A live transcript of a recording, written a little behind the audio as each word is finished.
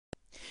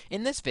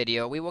In this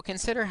video, we will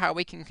consider how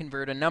we can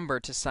convert a number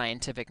to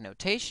scientific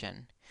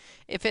notation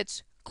if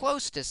it's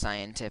close to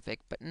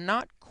scientific, but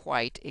not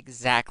quite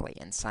exactly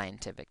in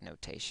scientific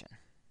notation.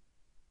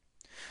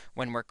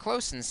 When we're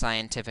close in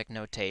scientific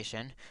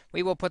notation,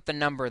 we will put the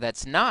number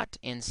that's not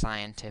in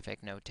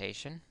scientific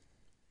notation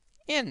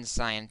in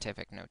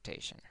scientific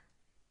notation.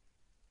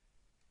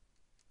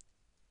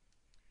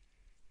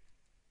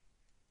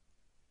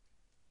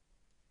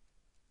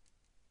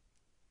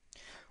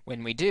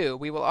 When we do,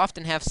 we will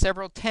often have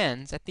several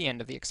tens at the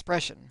end of the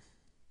expression.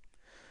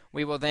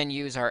 We will then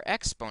use our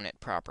exponent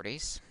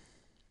properties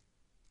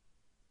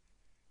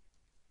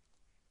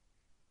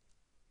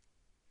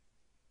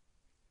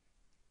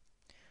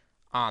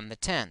on the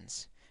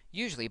tens,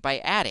 usually by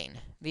adding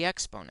the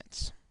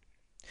exponents.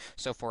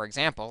 So for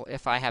example,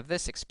 if I have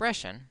this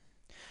expression,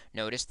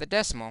 notice the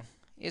decimal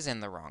is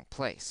in the wrong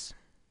place.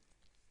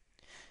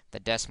 The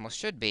decimal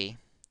should be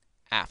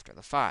after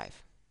the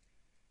 5.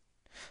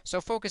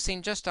 So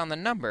focusing just on the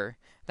number,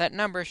 that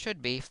number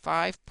should be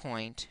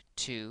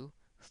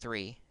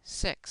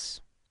 5.236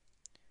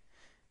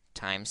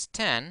 times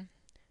 10.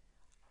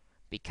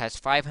 Because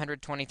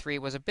 523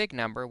 was a big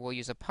number, we'll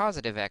use a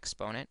positive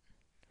exponent,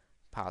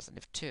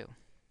 positive 2.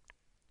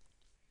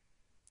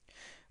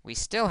 We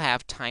still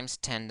have times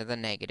 10 to the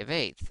negative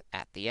 8th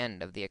at the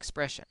end of the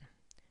expression.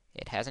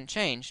 It hasn't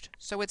changed,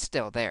 so it's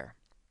still there.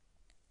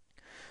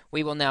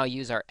 We will now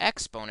use our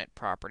exponent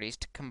properties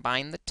to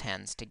combine the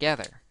tens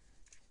together.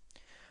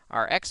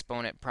 Our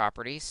exponent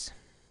properties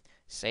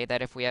say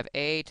that if we have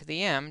a to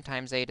the m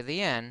times a to the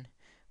n,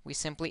 we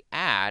simply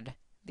add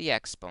the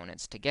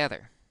exponents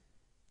together.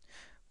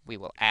 We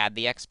will add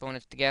the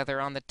exponents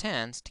together on the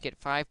tens to get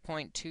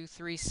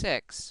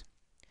 5.236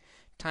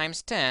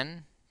 times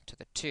 10 to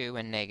the 2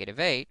 and negative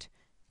 8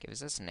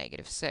 gives us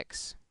negative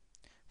 6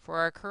 for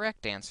our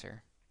correct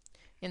answer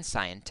in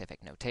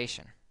scientific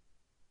notation.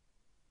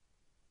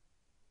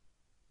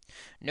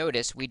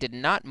 Notice we did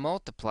not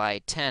multiply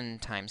 10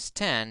 times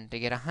 10 to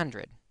get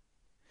 100.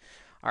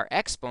 Our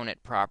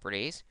exponent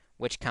properties,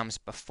 which comes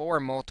before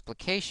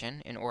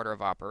multiplication in order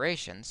of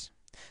operations,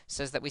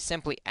 says that we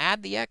simply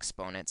add the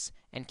exponents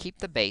and keep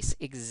the base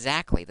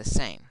exactly the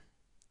same.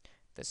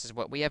 This is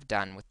what we have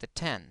done with the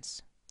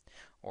tens.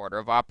 Order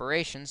of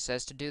operations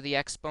says to do the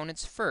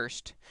exponents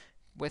first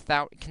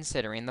without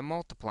considering the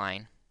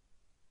multiplying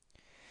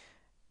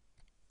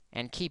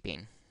and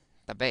keeping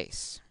the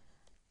base.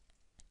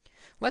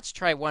 Let's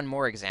try one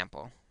more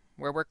example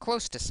where we're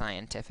close to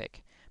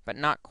scientific, but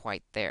not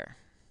quite there.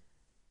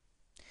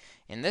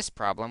 In this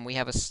problem, we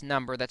have a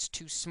number that's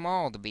too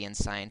small to be in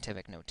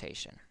scientific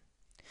notation.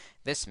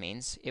 This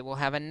means it will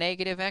have a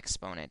negative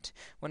exponent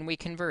when we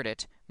convert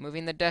it,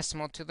 moving the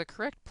decimal to the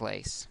correct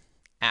place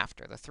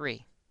after the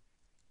 3.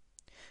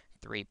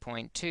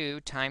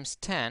 3.2 times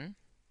 10.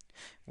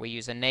 We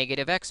use a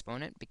negative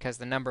exponent because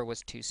the number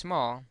was too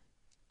small,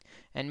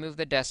 and move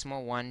the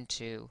decimal 1,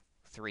 2,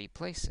 3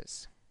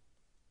 places.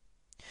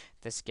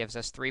 This gives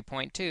us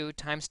 3.2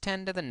 times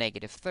 10 to the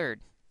negative 3rd.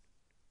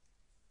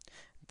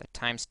 The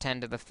times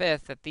 10 to the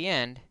 5th at the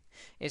end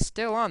is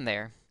still on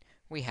there.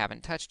 We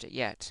haven't touched it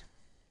yet.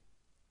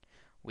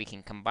 We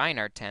can combine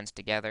our tens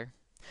together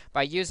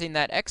by using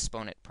that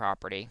exponent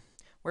property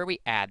where we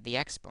add the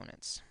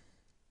exponents.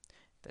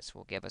 This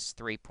will give us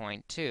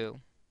 3.2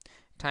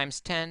 times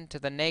 10 to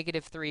the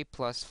negative 3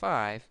 plus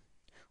 5,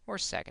 or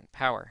second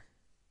power.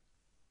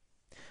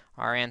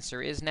 Our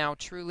answer is now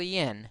truly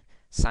in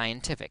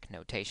scientific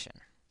notation.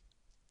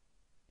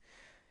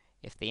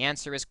 If the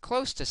answer is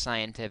close to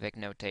scientific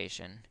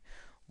notation,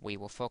 we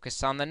will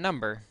focus on the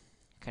number,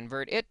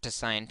 convert it to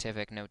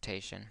scientific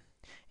notation,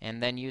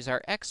 and then use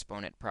our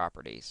exponent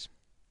properties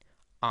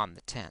on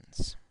the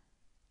tens.